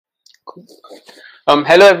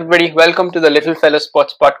Hello everybody. Welcome to the Little Fellow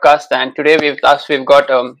Sports Podcast. And today we've got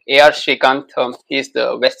AR SRIKKANTH. He's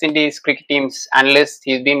the West Indies cricket team's analyst.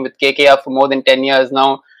 He's been with KKR for more than 10 years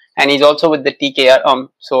now, and he's also with the TKR.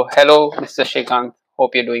 So hello, Mr. SRIKKANTH.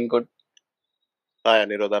 Hope you're doing good. Hi,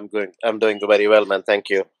 Anirudh. I'm doing very well, man. Thank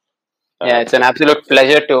you. Yeah, it's an absolute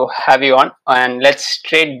pleasure to have you on. And let's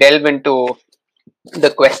straight delve into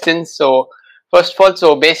the questions. So first of all,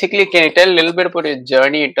 so basically, can you tell a little bit about your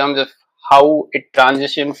journey in terms of how it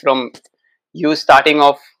transitioned from you starting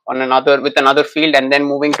off on another field and then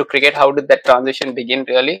moving to cricket? How did that transition begin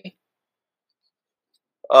really?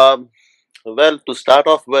 Um, well, to start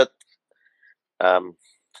off with, um,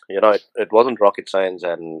 it wasn't rocket science,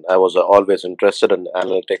 and I was always interested in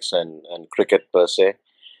analytics and cricket per se.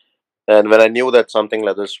 And when I knew that something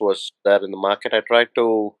like this was there in the market, I tried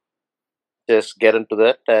to just get into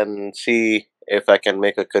that and see if I can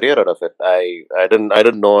make a career out of it. I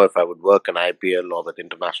didn't know if I would work in IPL or with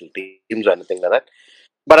international teams or anything like that.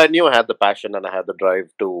 But I knew I had the passion and I had the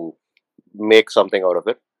drive to make something out of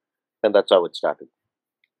it, and that's how it started.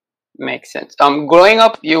 Makes sense. Growing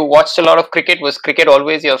up, you watched a lot of cricket. Was cricket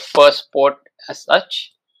always your first sport as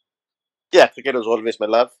such? Yeah, cricket was always my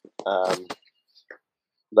love. Um,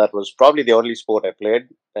 that was probably the only sport I played,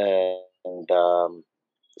 and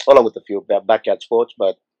along with a few backyard sports.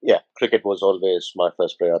 But yeah, cricket was always my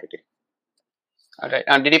first priority. All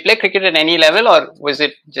right. Did you play cricket at any level, or was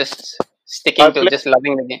it just I sticking to played. just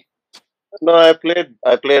loving the game? No, I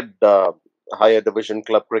played higher division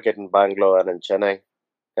club cricket in Bangalore and in Chennai,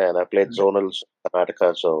 and I played zonals in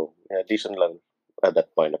Karnataka. So yeah, decent level at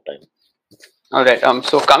that point of time. All right.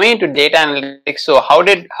 So coming into data analytics, so how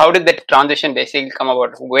did that transition basically come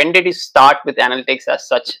about? When did you start with analytics as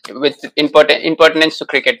such, with impertinence to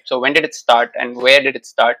cricket? So when did it start, and where did it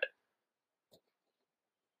start?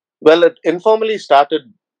 Well, it informally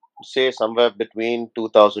started, say, somewhere between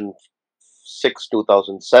 2006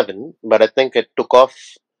 2007, but I think it took off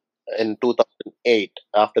in 2008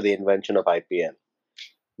 after the invention of IPL.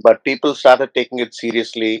 But people started taking it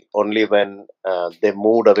seriously only when they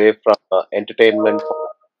moved away from entertainment,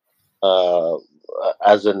 uh,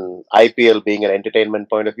 as in IPL being an entertainment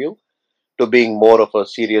point of view, to being more of a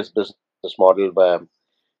serious business model where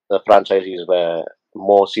the franchisees were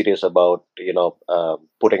more serious about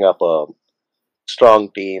putting up a strong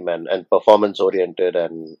team and performance oriented,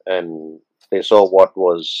 and they saw what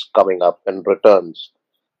was coming up in returns.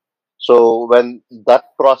 So when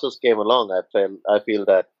that process came along, I feel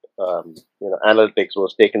that analytics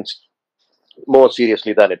was taken more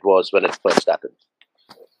seriously than it was when it first started.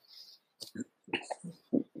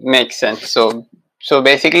 Makes sense. So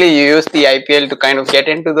basically, you use the IPL to kind of get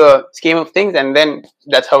into the scheme of things, and then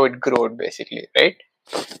that's how it grew, basically, right?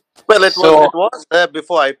 Well, it was So it was there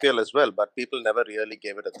before IPL as well, but people never really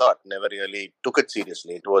gave it a thought, never really took it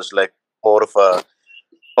seriously. It was like more of a,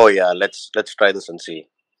 oh yeah, let's try this and see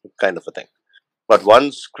kind of a thing. But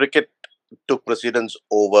once cricket took precedence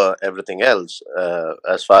over everything else,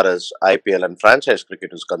 as far as IPL and franchise cricket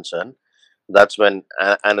is concerned, that's when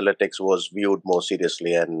analytics was viewed more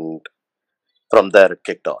seriously, and from there it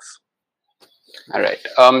kicked off. all right.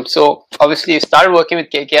 So obviously, you started working with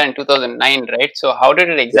KKR in 2009, right? So how did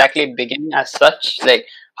it Yeah. exactly begin as such? Like,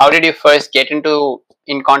 how did you first get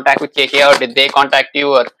in contact with KKR? Or did they contact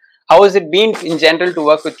you, or how has it been in general to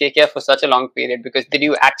work with KKR for such a long period? Because did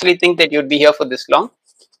you actually think that you'd be here for this long?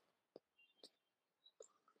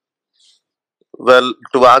 Well,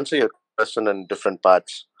 to answer your question in different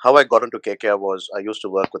parts, how I got into KKR was I used to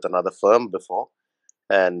work with another firm before,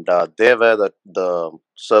 and they were the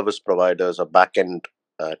service providers, a back end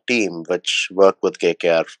team which worked with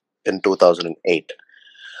KKR in 2008.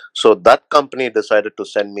 So that company decided to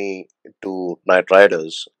send me to Night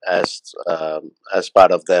Riders as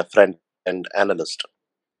part of their front end analyst.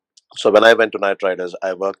 So when I went to Night Riders,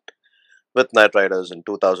 I worked with Night Riders in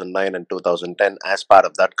 2009 and 2010 as part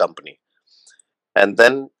of that company. And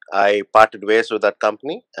then I parted ways with that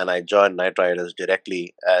company and I joined Night Riders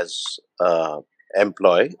directly as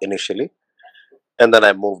employee initially. And then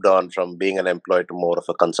I moved on from being an employee to more of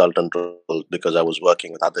a consultant role because I was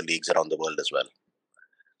working with other leagues around the world as well.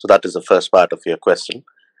 So that is the first part of your question.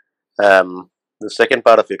 The second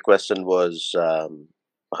part of your question was,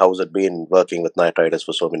 how's it been working with Night Riders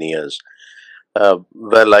for so many years?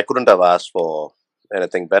 Well, I couldn't have asked for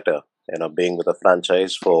anything better. Being with a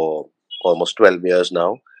franchise for almost 12 years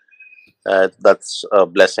now, that's a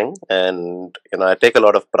blessing, and I take a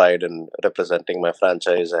lot of pride in representing my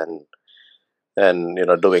franchise and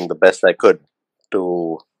doing the best I could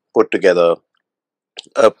to put together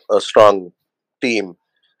a strong team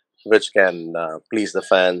which can please the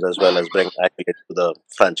fans as well as bring accolades to the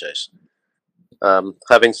franchise.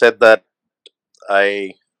 Having said that,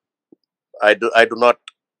 I I do not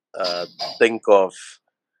uh, think of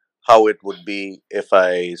how it would be if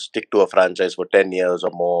I stick to a franchise for 10 years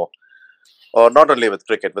or more, or not only with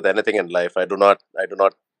cricket, with anything in life. I do not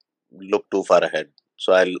look too far ahead.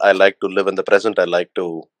 So I like to live in the present. I like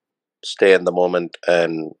to stay in the moment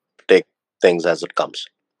and take things as it comes.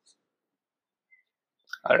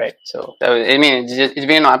 All right. So, I mean, it's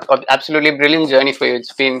been an absolutely brilliant journey for you.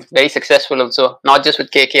 It's been very successful also, not just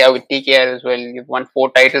with KKR, with TKR as well. You've won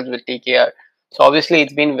 4 titles with TKR. So, obviously,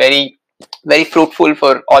 it's been very, very fruitful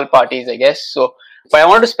for all parties, I guess. So, but I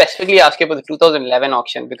wanted to specifically ask you about the 2011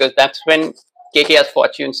 auction because that's when KKR's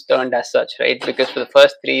fortunes turned as such, right? Because for the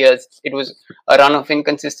first 3 years, it was a run of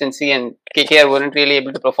inconsistency and KKR weren't really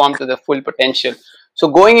able to perform to the full potential. So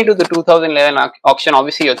going into the 2011 auction,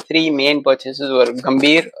 obviously your three main purchases were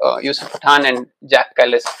Gambhir, Yusuf Pathan, and Jack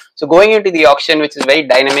Callis. So going into the auction, which is very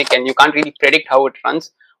dynamic and you can't really predict how it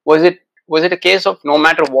runs, was it a case of no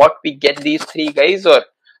matter what we get these three guys, or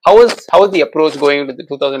how was the approach going into the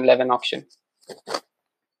 2011 auction?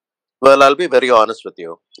 Well, I'll be very honest with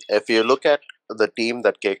you. If you look at the team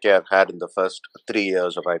that KKR had in the first 3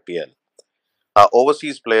 years of IPL, our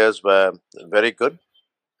overseas players were very good.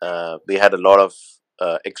 We had a lot of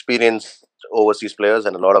experienced overseas players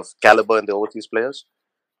and a lot of caliber in the overseas players.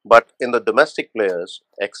 But in the domestic players,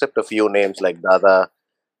 except a few names like Dada,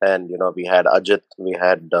 and we had Ajit, we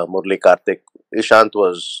had Murli Karthik. Ishant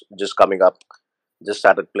was just coming up, just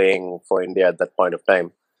started playing for India at that point of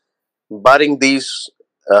time. Barring these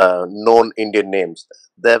known Indian names,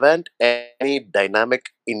 there weren't any dynamic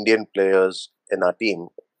Indian players in our team,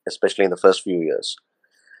 especially in the first few years.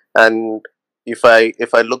 And if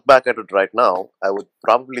I look back at it right now, I would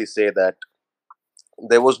probably say that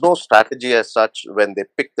there was no strategy as such when they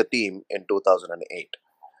picked the team in 2008.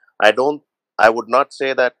 I don't. I would not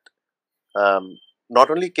say that not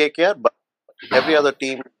only KKR but every other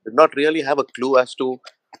team did not really have a clue as to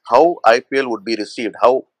how IPL would be received,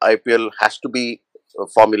 how IPL has to be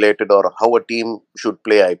formulated, or how a team should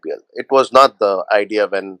play IPL. It was not the idea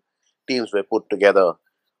when teams were put together,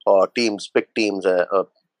 or teams picked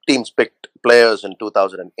players in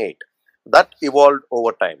 2008. That evolved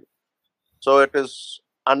over time. So it is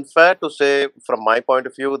unfair to say, from my point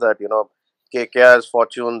of view, that KKR's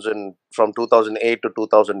fortunes in from 2008 to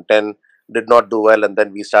 2010 did not do well, and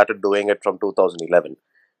then we started doing it from 2011.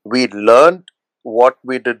 We learned what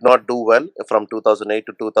we did not do well from 2008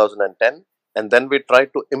 to 2010, and then we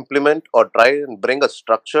tried to implement or try and bring a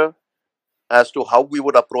structure as to how we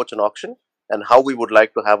would approach an auction and how we would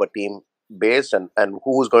like to have a team base, and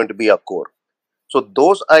who is going to be our core. So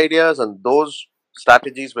those ideas and those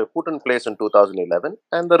strategies were put in place in 2011,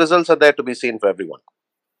 and the results are there to be seen for everyone.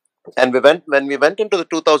 And when we went into the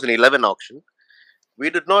 2011 auction, we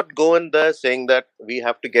did not go in there saying that we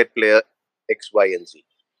have to get player X, Y, and Z.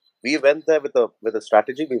 We went there with a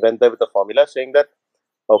strategy. We went there with a formula saying that,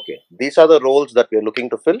 okay, these are the roles that we are looking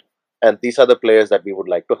to fill, and these are the players that we would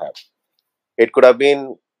like to have. It could have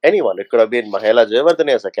been anyone. It could have been Mahela Jayawardene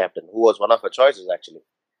as a captain, who was one of her choices actually.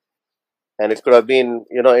 And it could have been,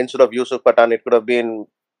 instead of Yusuf Pathan, it could have been,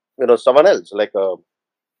 someone else. Like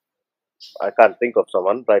I can't think of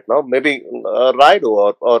someone right now. Maybe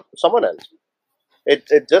Raidu, or someone else.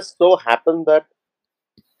 It just so happened that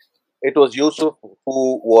it was Yusuf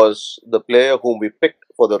who was the player whom we picked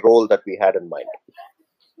for the role that we had in mind.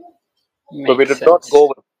 So we Makes did not sense. go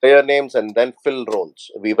with player names and then fill roles.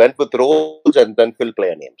 We went with roles and then fill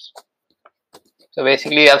player names. So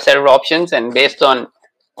basically, you have several options, and based on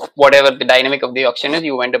whatever the dynamic of the auction is,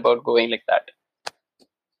 you went about going like that.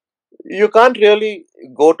 You can't really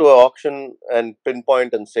go to an auction and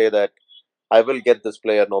pinpoint and say that I will get this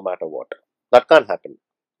player no matter what. That can't happen.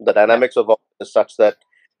 The Yeah. dynamics of auction is such that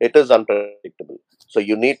it is unpredictable. So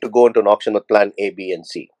you need to go into an auction with plan A, B, and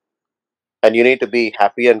C. And you need to be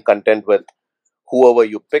happy and content with whoever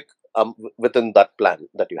you pick within that plan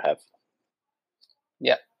that you have.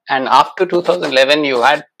 Yeah. And after 2011, you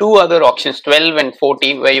had two other auctions, 12 and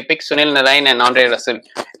 14, where you picked Sunil Narain and Andre Russell.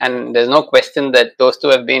 And there's no question that those two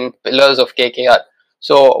have been pillars of KKR.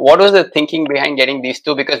 So, what was the thinking behind getting these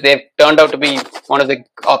two? Because they've turned out to be one of the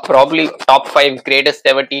probably top five greatest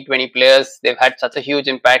ever T20 players. They've had such a huge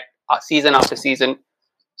impact season after season.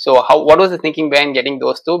 So, what was the thinking behind getting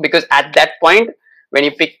those two? Because at that point, when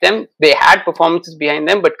you picked them, they had performances behind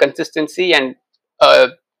them, but consistency and uh,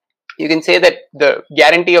 you can say that the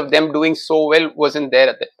guarantee of them doing so well wasn't there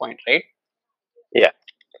at that point, right? Yeah.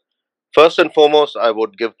 First and foremost, I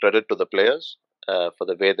would give credit to the players for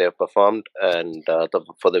the way they have performed, and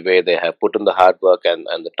for the way they have put in the hard work and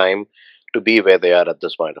the time to be where they are at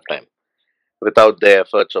this point of time. Without their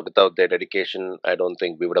efforts or without their dedication, I don't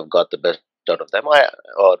think we would have got the best out of them,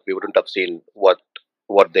 or we wouldn't have seen what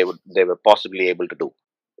they were possibly able to do.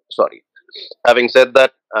 Sorry. Having said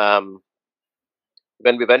that,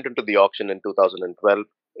 when we went into the auction in 2012,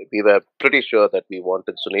 we were pretty sure that we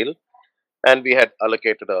wanted Sunil, and we had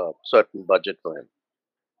allocated a certain budget for him.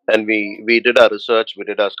 And we did our research, we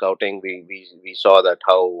did our scouting, we saw that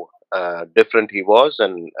how different he was,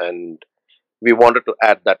 and we wanted to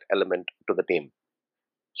add that element to the team.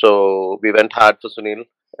 So we went hard for Sunil,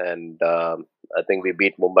 and I think we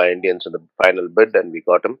beat Mumbai Indians in the final bid, and we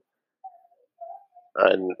got him.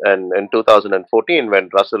 And in 2014, when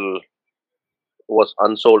Russell was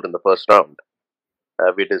unsold in the first round,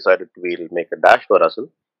 we decided we'll make a dash for Russell.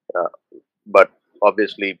 Uh, but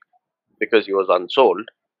obviously, because he was unsold,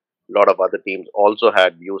 a lot of other teams also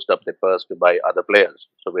had used up their purse to buy other players.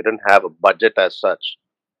 So we didn't have a budget as such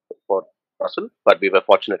for Russell, but we were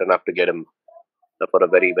fortunate enough to get him for a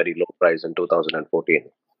very, very low price in 2014.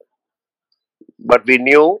 But we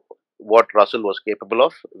knew what Russell was capable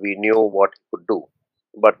of. We knew what he could do.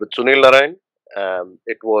 But with Sunil Narayan,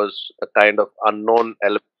 it was a kind of unknown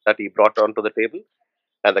element that he brought onto the table,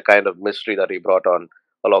 and the kind of mystery that he brought on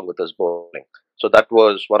along with his bowling. So that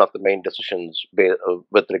was one of the main decisions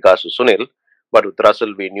with regards to Sunil. But with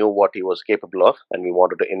Russell, we knew what he was capable of, and we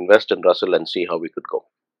wanted to invest in Russell and see how we could go.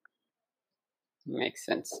 Makes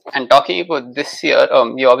sense. And talking about this year,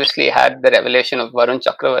 you obviously had the revelation of Varun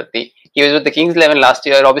Chakravarti. He was with the Kings 11 last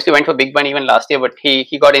year. Obviously, went for big one even last year, but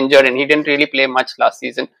he got injured and he didn't really play much last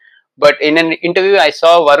season. But in an interview I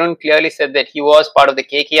saw, Varun clearly said that he was part of the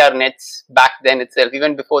KKR nets back then itself,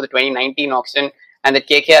 even before the 2019 auction, and that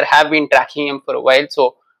KKR have been tracking him for a while.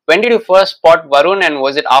 So, when did you first spot Varun, and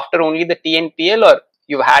was it after only the TNPL, or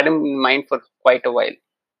you had him in mind for quite a while?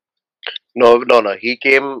 No, no, no. He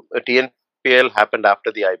came. TNPL happened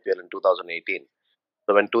after the IPL in 2018.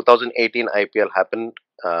 So when 2018 IPL happened,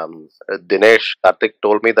 Dinesh Karthik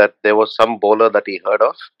told me that there was some bowler that he heard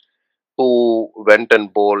of who went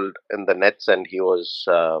and bowled in the nets, and he was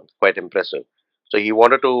quite impressive. So he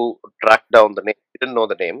wanted to track down the name. He didn't know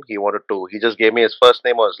the name. He wanted to. He just gave me his first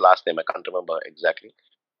name or his last name. I can't remember exactly.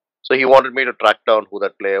 So he wanted me to track down who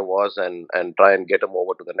that player was, and try and get him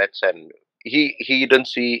over to the nets. And he didn't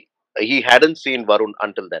see. He hadn't seen Varun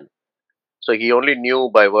until then. So he only knew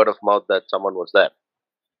by word of mouth that someone was there.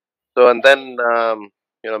 So and then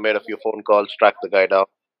made a few phone calls, tracked the guy down,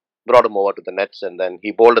 brought him over to the nets, and then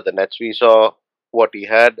he bowled at the nets. We saw what he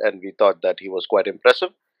had, and we thought that he was quite impressive.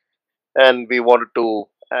 And we wanted to.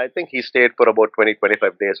 I think he stayed for about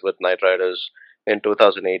 20-25 days with Knight Riders in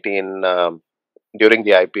 2018 during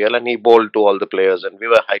the IPL, and he bowled to all the players, and we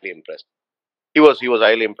were highly impressed. He was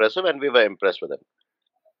highly impressive, and we were impressed with him.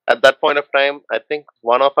 At that point of time, I think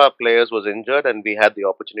one of our players was injured, and we had the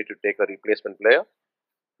opportunity to take a replacement player.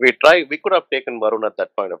 We could have taken Varun at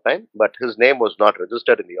that point of time, but his name was not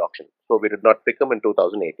registered in the auction, so we did not pick him in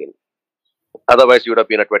 2018. Otherwise, he would have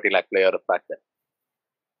been a 20 lakh player back then.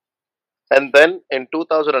 And then in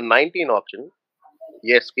 2019 auction,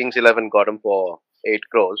 yes, Kings 11 got him for 8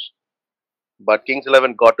 crores, but Kings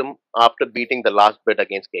 11 got him after beating the last bid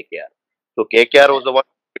against KKR. So KKR was the one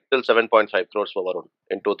who bid till 7.5 crores for Varun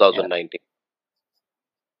in Yeah. 2019.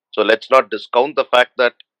 So let's not discount the fact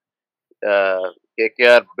that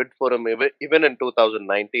KKR bid for him even in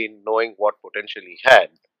 2019, knowing what potential he had,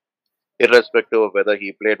 irrespective of whether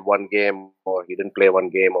he played one game or he didn't play one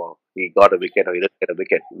game, or he got a wicket or he didn't get a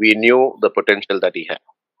wicket. We knew the potential that he had.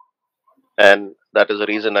 And that is the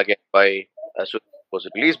reason, again, why as soon as he was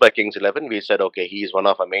released by Kings 11, we said, okay, he is one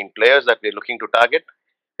of our main players that we're looking to target,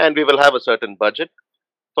 and we will have a certain budget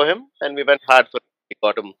for him. And we went hard for him. We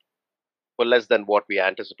got him for less than what we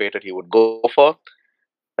anticipated he would go for.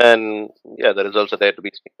 And yeah, the results are there to be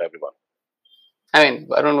seen by everyone. I mean,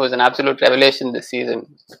 Varun was an absolute revelation this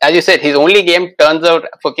season. As you said, his only game, turns out,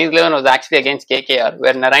 for Kings 11 was actually against KKR,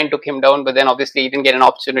 where Narayan took him down, but then obviously he didn't get an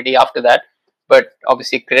opportunity after that. But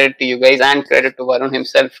obviously, credit to you guys and credit to Varun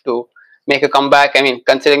himself to make a comeback. I mean,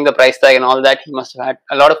 considering the price tag and all that, he must have had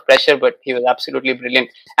a lot of pressure, but he was absolutely brilliant.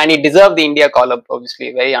 And he deserved the India call up,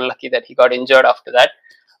 obviously. Very unlucky that he got injured after that.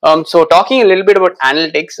 So, talking a little bit about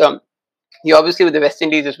analytics, you obviously with the West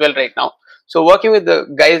Indies as well right now. So working with the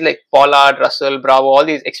guys like Pollard, Russell, Bravo, all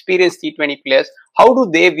these experienced T20 players, how do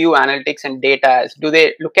they view analytics and data as? Do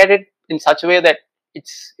they look at it in such a way that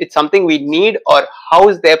it's something we need, or how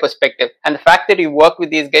is their perspective? And the fact that you worked with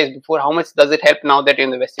these guys before, how much does it help now that you're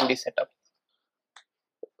in the West Indies setup?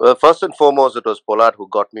 Well, first and foremost, it was Pollard who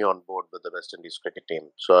got me on board with the West Indies cricket team,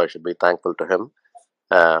 so I should be thankful to him.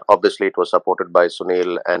 Obviously, it was supported by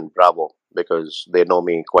Sunil and Bravo because they know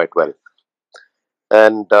me quite well.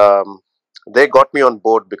 And they got me on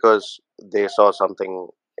board because they saw something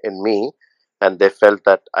in me, and they felt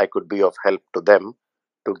that I could be of help to them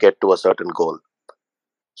to get to a certain goal.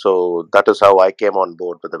 So that is how I came on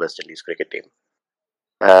board with the West Indies cricket team.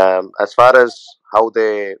 As far as how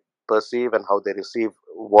they perceive and how they receive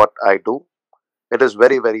what I do, it is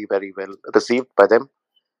very, very, very well received by them.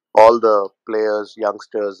 All the players,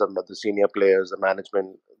 youngsters, and the senior players, the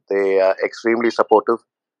management, they are extremely supportive,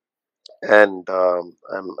 and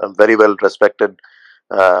I'm very well respected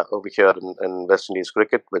over here in West Indies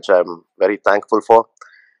cricket, which I'm very thankful for.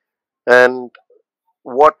 And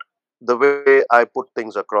what the way I put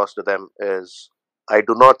things across to them is, I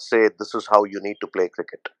do not say this is how you need to play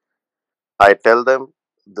cricket. I tell them,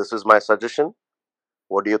 this is my suggestion.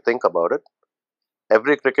 What do you think about it?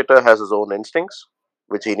 Every cricketer has his own instincts,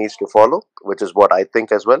 which he needs to follow, which is what I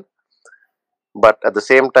think as well. But at the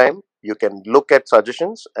same time, you can look at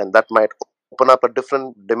suggestions, and that might open up a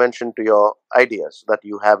different dimension to your ideas that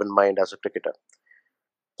you have in mind as a cricketer.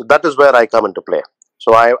 So that is where I come into play.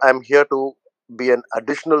 So I'm here to be an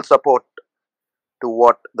additional support to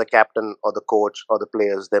what the captain or the coach or the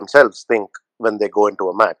players themselves think when they go into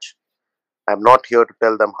a match. I'm not here to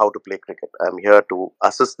tell them how to play cricket. I'm here to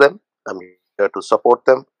assist them. I'm here to support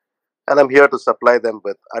them. And I'm here to supply them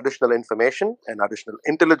with additional information and additional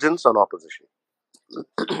intelligence on opposition.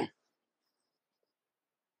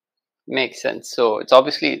 Makes sense. So it's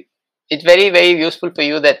obviously it's very very useful for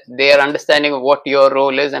you that they are understanding of what your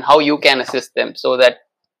role is and how you can assist them, so that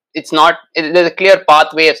it's not there's a clear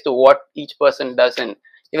pathway as to what each person does, and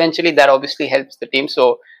eventually that obviously helps the team.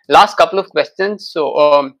 So last couple of questions.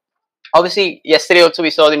 So obviously yesterday also we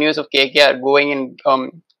saw the news of KKR going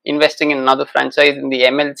and investing in another franchise in the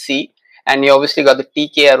MLC, and you obviously got the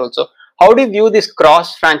TKR also. How do you view these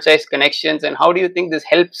cross franchise connections, and how do you think this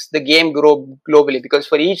helps the game grow globally? Because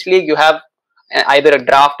for each league you have either a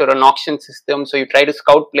draft or an auction system, so you try to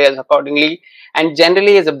scout players accordingly. And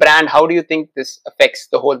generally, as a brand, how do you think this affects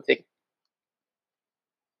the whole thing?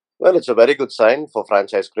 Well, it's a very good sign for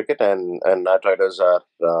franchise cricket, and our traders are,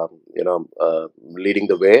 leading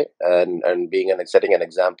the way, and being setting an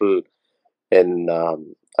example in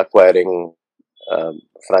acquiring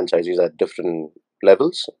franchisees at different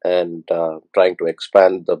levels, and trying to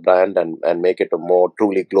expand the brand, and make it a more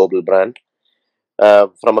truly global brand.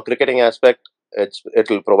 From a cricketing aspect,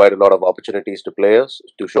 it'll provide a lot of opportunities to players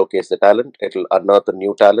to showcase the talent. It'll unearth the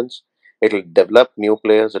new talents. It'll develop new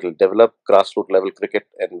players. It'll develop grassroots level cricket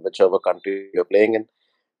in whichever country you're playing in.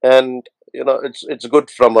 And it's good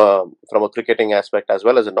from a cricketing aspect as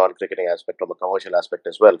well as a non-cricketing aspect, from a commercial aspect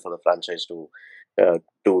as well, for the franchise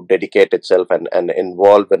to dedicate itself and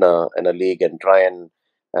involve in a league, and try and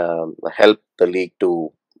help the league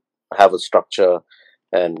to have a structure,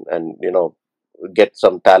 and get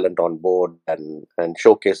some talent on board, and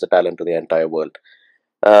showcase the talent to the entire world.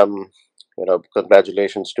 Um,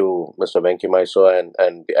 Congratulations to Mr. Venki Mysore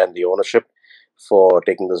and the ownership for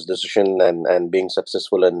taking this decision, and being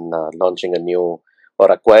successful in launching a new,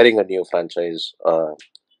 or acquiring a new franchise for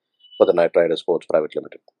the Knight Rider Sports Private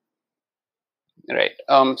Limited. Right.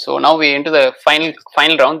 So now we're into the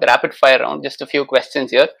final round, the rapid fire round. Just a few questions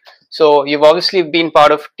here. So you've obviously been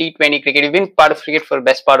part of T20 cricket. You've been part of cricket for the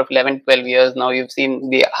best part of 11, 12 years now. You've seen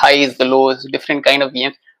the highs, the lows, different kind of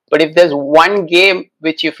games. But if there's one game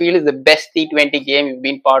which you feel is the best T20 game you've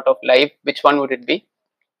been part of live, which one would it be?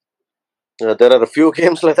 There are a few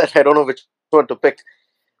games like that. I don't know which one to pick.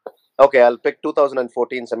 Okay, I'll pick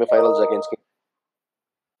 2014 semifinals against King.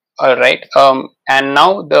 All right. And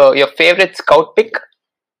now your favorite scout pick?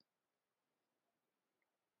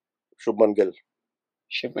 SHUBMAN GILL.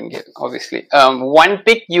 SHUBMAN Gill, obviously. One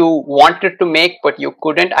pick you wanted to make but you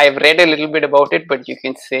couldn't. I've read a little bit about it, but you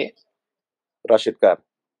can say. Rashid Khan.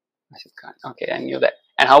 Rashid Khan. Okay, I knew that.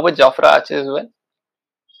 And how about Jofra Archer as well?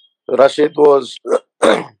 Rashid was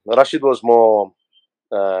Rashid was more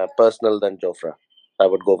personal than Jofra. I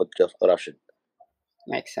would go with Rashid.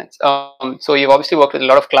 Makes sense. So you've obviously worked with a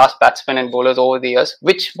lot of class batsmen and bowlers over the years.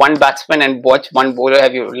 Which one batsman and which one bowler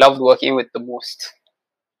have you loved working with the most?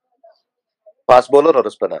 Fast bowler or a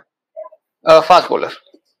spinner? Fast bowler.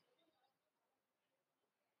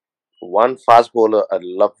 One fast bowler I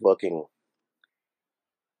love working.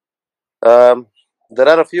 There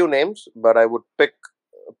are a few names, but I would pick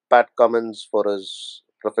Pat Cummins for his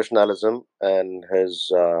professionalism and his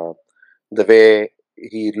the way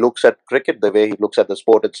he looks at cricket, the way he looks at the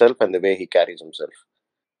sport itself, and the way he carries himself.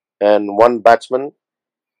 And one batsman,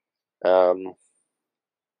 um,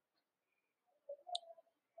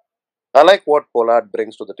 I like what Pollard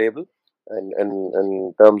brings to the table,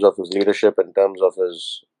 in terms of his leadership, in terms of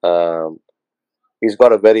his, he's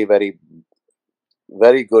got a very, very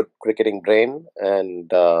very good cricketing brain, and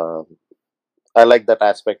I like that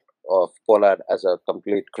aspect of Pollard as a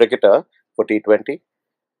complete cricketer for T20.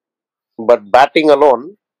 But batting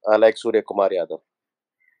alone, I like Surya Kumar Yadav.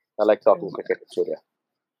 I like talking cricket with Surya.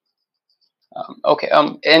 Okay.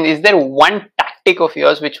 And is there one tactic of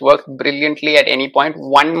yours which worked brilliantly at any point?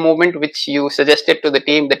 One moment which you suggested to the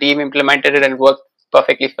team implemented it and worked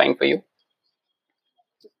perfectly fine for you?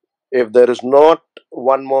 If there is not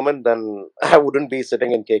one moment, then I wouldn't be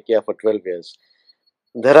sitting in KKR for 12 years.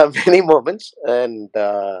 There are many moments, and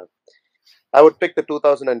I would pick the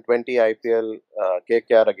 2020 IPL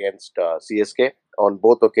KKR against CSK. On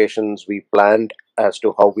both occasions, we planned as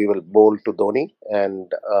to how we will bowl to Dhoni,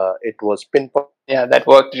 and it was pinpoint. Yeah, that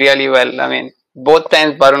worked really well. I mean, both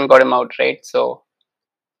times Barun got him out, right? So,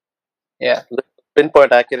 yeah.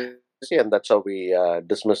 Pinpoint accuracy, and that's how we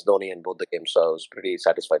dismissed Dhoni in both the games. So I was pretty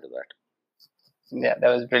satisfied with that. Yeah, that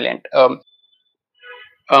was brilliant.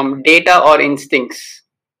 Data or instincts?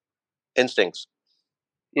 Instincts.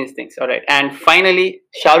 Instincts, all right. And finally,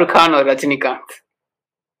 Shah Rukh Khan or Rajinikanth?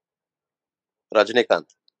 Rajinikanth.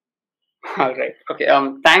 All right. Okay.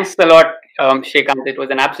 Thanks a lot, Shrikkanth. It was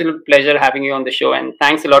an absolute pleasure having you on the show, and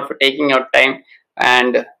thanks a lot for taking your time.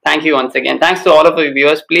 And thank you once again. Thanks to all of the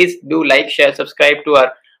viewers. Please do like, share, subscribe to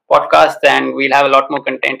our podcast, and we'll have a lot more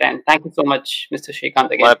content. And thank you so much, Mr.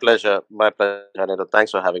 Shrikkanth, again. My pleasure. My pleasure, Anirudh.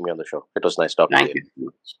 Thanks for having me on the show. It was nice talking to you. Thank you so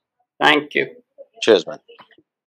much. Thank you. Cheers, man.